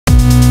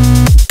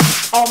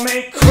I'll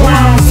make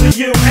clowns of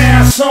you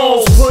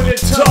assholes. Put a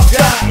tough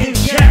guy in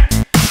check.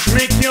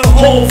 Make your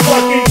whole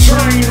fucking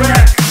train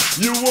wreck.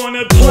 You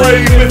wanna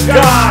play with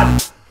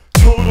God?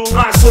 Total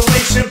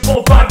isolation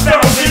for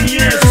 5,000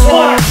 years.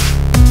 What?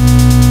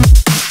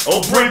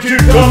 I'll break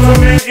your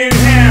government in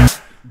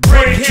half.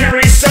 Break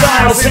Harry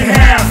Styles in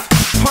half.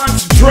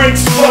 Punch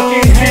Drake's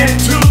fucking head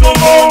to the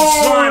moon.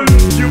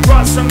 Son, you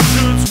brought some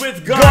dudes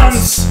with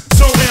guns,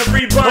 so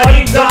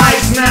everybody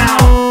dies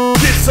now.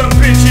 Get some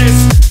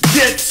bitches,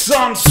 get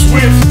some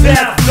swift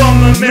death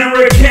from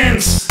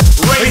Americans.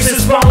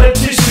 Racist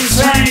politicians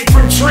hang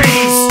from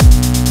trees.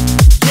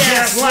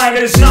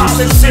 Gaslighters,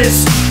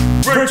 narcissists,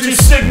 virtue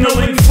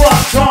signaling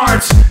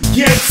fucktards.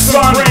 Get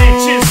some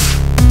branches.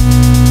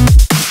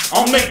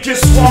 I'll make you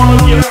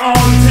swallow your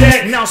own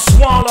dick. Now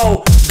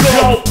swallow,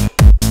 gulp,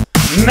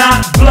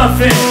 not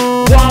bluffing.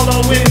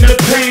 Wallow in the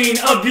pain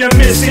of your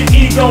missing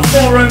ego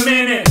for a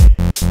minute.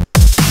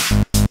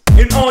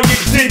 And all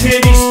your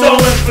dignity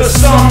stolen for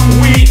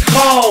some weak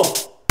hoe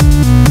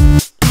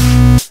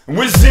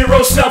with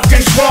zero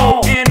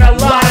self-control and a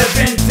lot of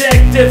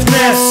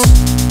vindictiveness.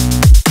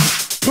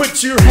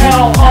 Put your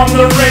hell on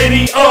the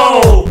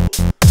radio.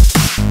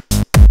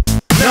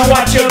 Now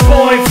watch your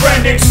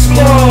boyfriend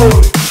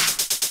explode.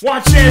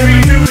 Watch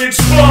every dude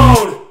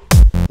explode.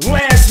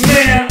 Last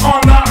man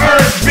on the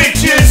earth,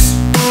 bitches.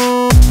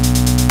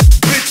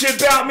 Bitch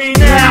about me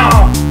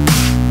now.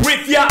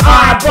 With your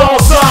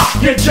eyeballs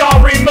off, your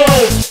jaw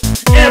removed.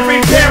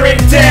 Every parent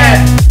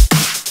dead.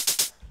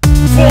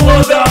 Full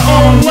of their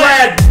own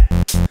lead.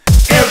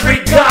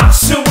 Every cop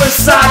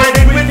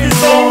suicided with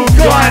his own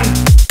gun.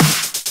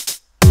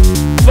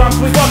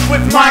 Fuck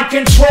with mind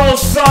control,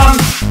 son.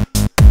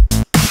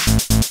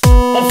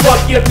 I'll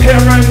fuck your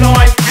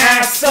paranoid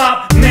ass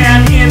up.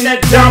 Man in the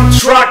dump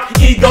truck,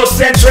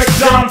 egocentric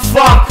dumb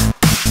fuck.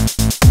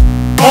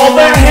 All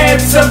the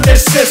heads of the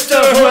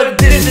sisterhood,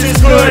 this is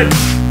good.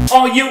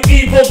 All you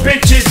evil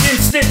bitches in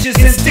stitches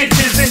and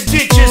stitches and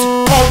ditches.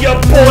 All your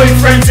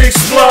boyfriends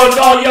explode,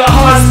 all your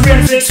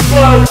husbands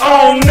explode.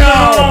 Oh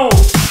no,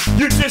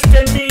 you're just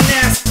a mean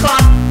ass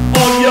cop.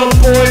 All your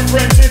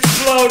boyfriends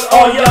explode,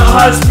 all your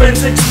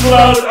husbands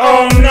explode.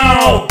 Oh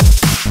no,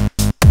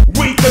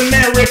 weak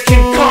American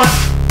cunt.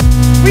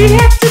 We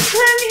have to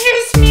turn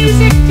his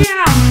music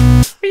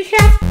down.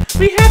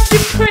 We have to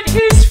put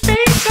his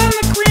face on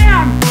the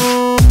ground.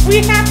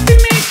 We have to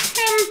make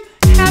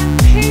him have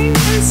pain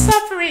and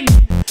suffering.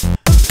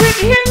 Put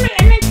him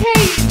in a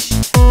cage.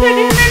 Put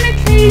him in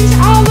a cage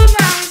all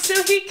around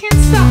so he can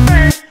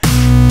suffer.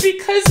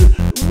 Because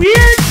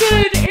we're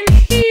good and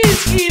he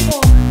is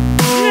evil.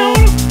 No,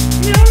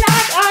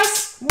 not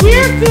us.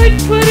 We're good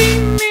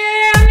putting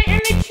man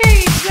in a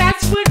cage.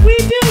 That's what we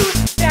do.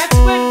 That's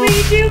what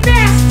we do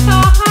best.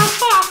 Ha ha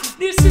ha.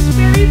 This is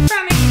very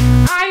funny.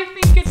 I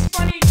think it's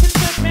funny to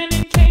put men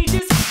in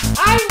cages.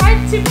 I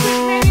like to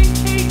put men in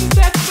cages.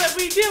 That's what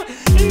we do.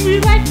 And we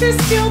like to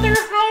steal their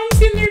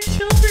homes and their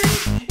children.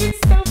 It's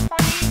so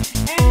funny.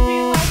 And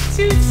we like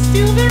to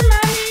steal their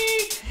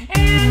money.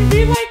 And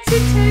we like to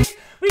take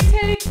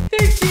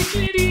their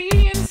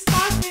dignity and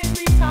stuff. And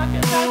we talk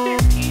about their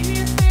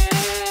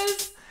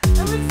penises.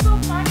 That was so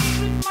funny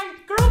with my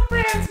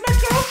girlfriends.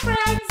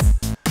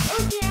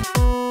 Oh yeah.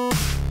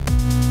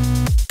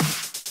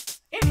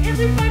 And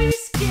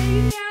everybody's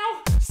gay now.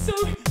 So